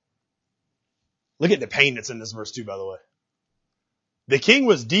 33. Look at the pain that's in this verse too, by the way. The king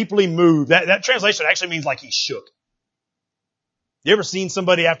was deeply moved. That translation actually means like he shook. You ever seen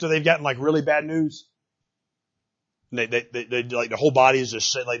somebody after they've gotten like really bad news? They like the whole body is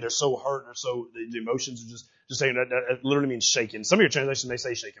just like they're so hurt or so the emotions are just saying that literally means shaken. Some of your translations they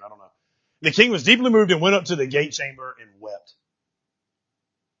say shaken. I don't know. The king was deeply moved and went up to the gate chamber and wept.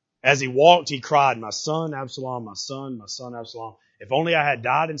 As he walked, he cried, "My son Absalom, my son Absalom. If only I had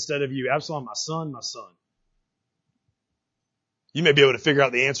died instead of you, Absalom, my son, my son." You may be able to figure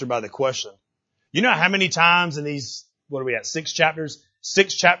out the answer by the question. You know how many times in these, what are we at, 6 chapters?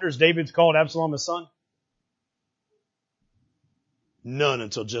 6 chapters David's called Absalom his son? None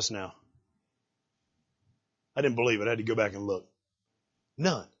until just now. I didn't believe it. I had to go back and look.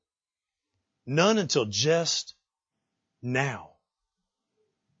 None. None until just now.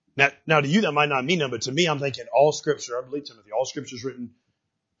 Now to you that might not mean none, but to me I'm thinking all Scripture, I believe Timothy, all Scripture is written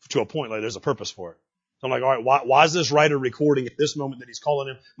to a point, like there's a purpose for it. So I'm like, all right, why is this writer recording at this moment that he's calling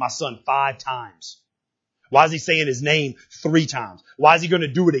him my son 5 times? Why is he saying his name 3 times? Why is he going to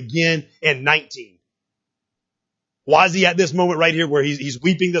do it again in 19? Why is he at this moment right here where he's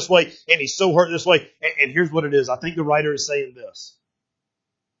weeping this way and he's so hurt this way? And here's what it is. I think the writer is saying this.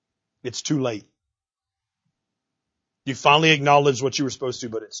 It's too late. You finally acknowledged what you were supposed to,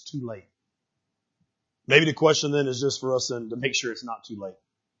 but it's too late. Maybe the question then is just for us then to make sure it's not too late.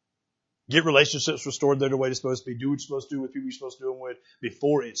 Get relationships restored the way they're supposed to be. Do what you're supposed to do with people you're supposed to do them with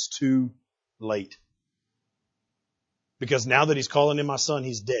before it's too late. Because now that he's calling him my son,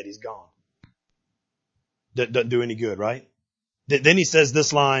 he's dead. He's gone. Doesn't do any good, right? Then he says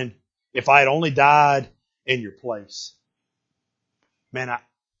this line, if I had only died in your place. Man,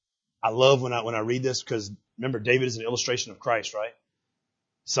 I love when I read this because remember, David is an illustration of Christ, right?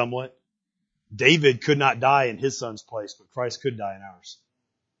 Somewhat. David could not die in his son's place, but Christ could die in ours.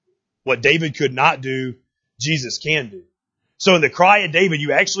 What David could not do, Jesus can do. So in the cry of David,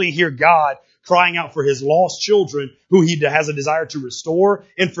 you actually hear God crying out for his lost children who he has a desire to restore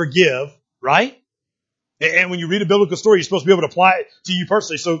and forgive, right? And when you read a biblical story, you're supposed to be able to apply it to you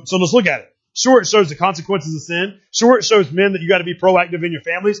personally. So let's look at it. Sure, it shows the consequences of sin. Sure, it shows men that you got to be proactive in your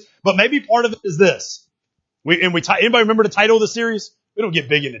families. But maybe part of it is this. Anybody remember the title of the series? We don't get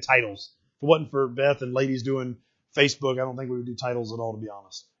big into titles. If it wasn't for Beth and ladies doing Facebook, I don't think we would do titles at all, to be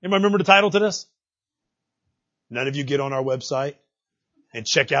honest. Anybody remember the title to this? None of you get on our website and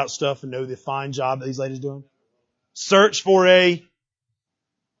check out stuff and know the fine job that these ladies are doing? Search for a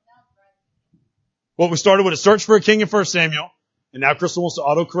What we started with a search for a king in 1 Samuel, and now Crystal wants to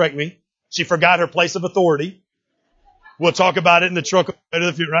auto-correct me. She forgot her place of authority. We'll talk about it in the truck later,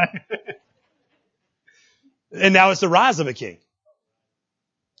 if you're right. And now it's the rise of a king.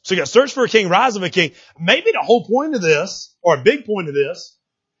 So you got search for a king, rise of a king. Maybe the whole point of this, or a big point of this,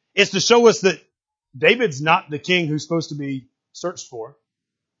 is to show us that David's not the king who's supposed to be searched for.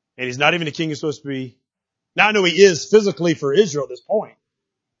 And he's not even the king who's supposed to be. Now I know he is physically for Israel at this point,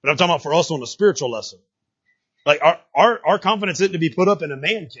 but I'm talking about for us on a spiritual lesson. Like our confidence isn't to be put up in a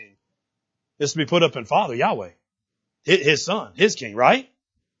man king. It's to be put up in Father Yahweh, his son, his king, right?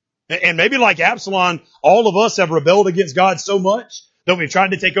 And maybe like Absalom, all of us have rebelled against God so much that we've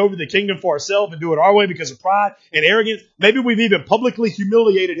tried to take over the kingdom for ourselves and do it our way because of pride and arrogance. Maybe we've even publicly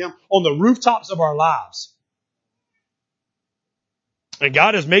humiliated him on the rooftops of our lives. And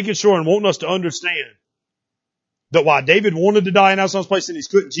God is making sure and wanting us to understand that while David wanted to die in Absalom's place and he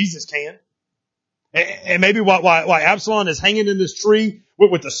couldn't, Jesus can. And maybe why Absalom is hanging in this tree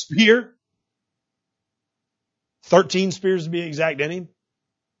with a spear, 13 spears to be exact in him.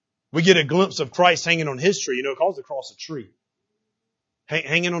 We get a glimpse of Christ hanging on his tree. You know, it calls the cross a tree.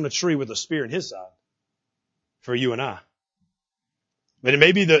 Hanging on a tree with a spear in his side for you and I. But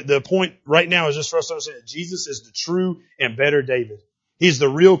maybe the point right now is just for us to understand that Jesus is the true and better David. He's the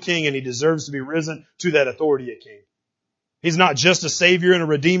real king and he deserves to be risen to that authority of king. He's not just a savior and a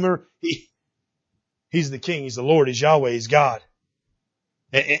redeemer. He's the king. He's the Lord. He's Yahweh. He's God.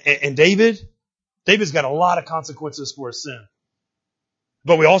 And David's got a lot of consequences for his sin.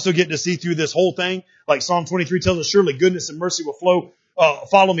 But we also get to see through this whole thing, like Psalm 23 tells us, surely goodness and mercy will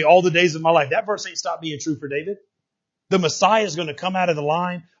follow me all the days of my life. That verse ain't stopped being true for David. The Messiah is going to come out of the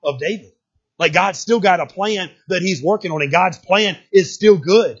line of David. Like God's still got a plan that he's working on, and God's plan is still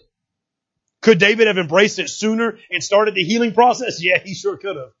good. Could David have embraced it sooner and started the healing process? Yeah, he sure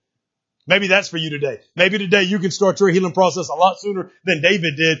could have. Maybe that's for you today. Maybe today you can start your healing process a lot sooner than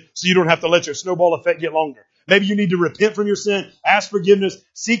David did, so you don't have to let your snowball effect get longer. Maybe you need to repent from your sin, ask forgiveness,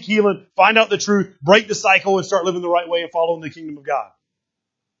 seek healing, find out the truth, break the cycle, and start living the right way and following the kingdom of God.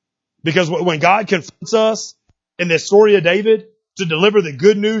 Because when God confronts us in this story of David to deliver the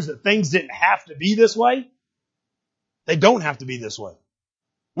good news that things didn't have to be this way, they don't have to be this way.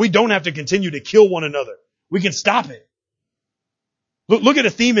 We don't have to continue to kill one another. We can stop it. Look at a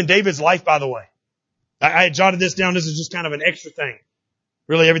theme in David's life, by the way. I had jotted this down. This is just kind of an extra thing.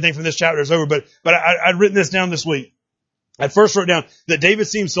 Really, everything from this chapter is over, but I'd written this down this week. I first wrote down that David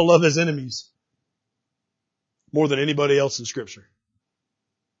seems to love his enemies more than anybody else in Scripture.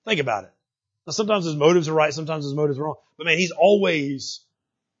 Think about it. Now, sometimes his motives are right, sometimes his motives are wrong. But man, he's always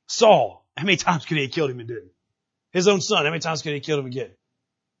Saul. How many times could he have killed him and didn't? His own son, how many times could he have killed him again?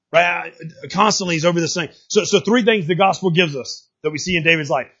 Right? Constantly he's over this thing. So three things the gospel gives us that we see in David's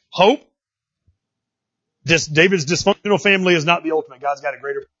life. Hope. David's dysfunctional family is not the ultimate. God's got a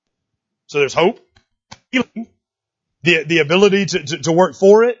greater. So there's hope. Healing. The ability to work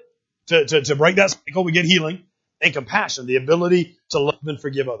for it. To break that cycle, we get healing. And compassion. The ability to love and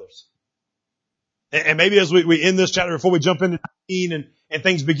forgive others. And maybe as we end this chapter, before we jump into 19 and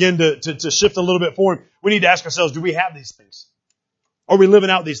things begin to shift a little bit forward, we need to ask ourselves, do we have these things? Are we living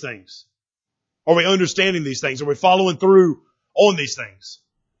out these things? Are we understanding these things? Are we following through on these things?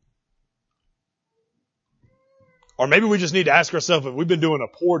 Or maybe we just need to ask ourselves if we've been doing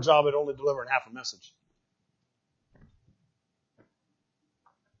a poor job at only delivering half a message.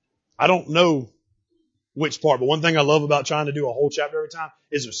 I don't know which part, but one thing I love about trying to do a whole chapter every time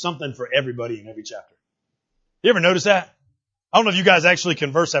is there's something for everybody in every chapter. You ever notice that? I don't know if you guys actually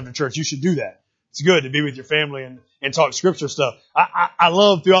converse after church. You should do that. It's good to be with your family and talk scripture stuff. I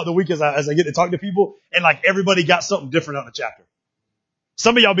love throughout the week as I get to talk to people and like everybody got something different out of the chapter.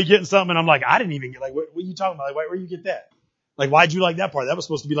 Some of y'all be getting something and I'm like, I didn't even get, like, what are you talking about? Like, where you get that? Like, why'd you like that part? That was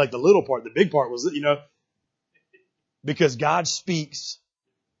supposed to be like the little part. The big part was, because God speaks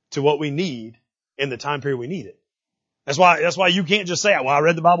to what we need in the time period we need it. That's why you can't just say, well, I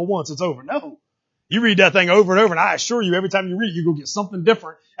read the Bible once, it's over. No. You read that thing over and over, and I assure you, every time you read it, you go get something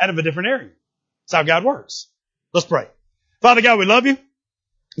different out of a different area. That's how God works. Let's pray. Father God, we love you.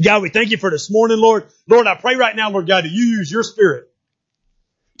 God, we thank you for this morning, Lord. Lord, I pray right now, Lord God, that you use your Spirit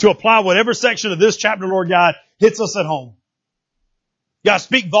to apply whatever section of this chapter, Lord God, hits us at home. God,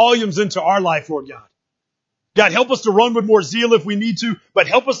 speak volumes into our life, Lord God. God, help us to run with more zeal if we need to, but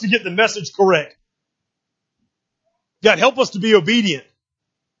help us to get the message correct. God, help us to be obedient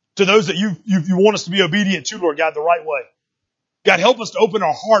to those that you want us to be obedient to, Lord God, the right way. God, help us to open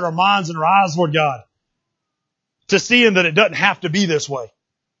our heart, our minds, and our eyes, Lord God, to seeing that it doesn't have to be this way.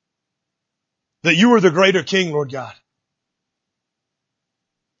 That you are the greater King, Lord God.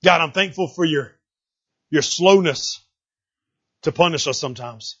 God, I'm thankful for your your slowness to punish us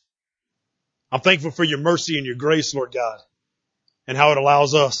sometimes. I'm thankful for your mercy and your grace, Lord God, and how it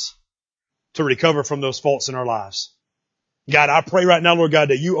allows us to recover from those faults in our lives. God, I pray right now, Lord God,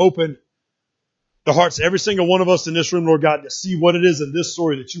 that you open the hearts of every single one of us in this room, Lord God, to see what it is in this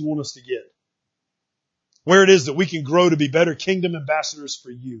story that you want us to get. Where it is that we can grow to be better kingdom ambassadors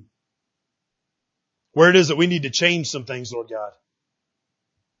for you. Where it is that we need to change some things, Lord God.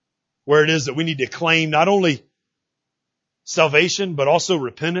 Where it is that we need to claim not only salvation, but also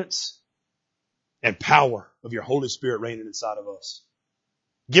repentance and power of your Holy Spirit reigning inside of us.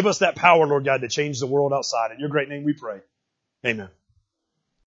 Give us that power, Lord God, to change the world outside. In your great name we pray. Amen.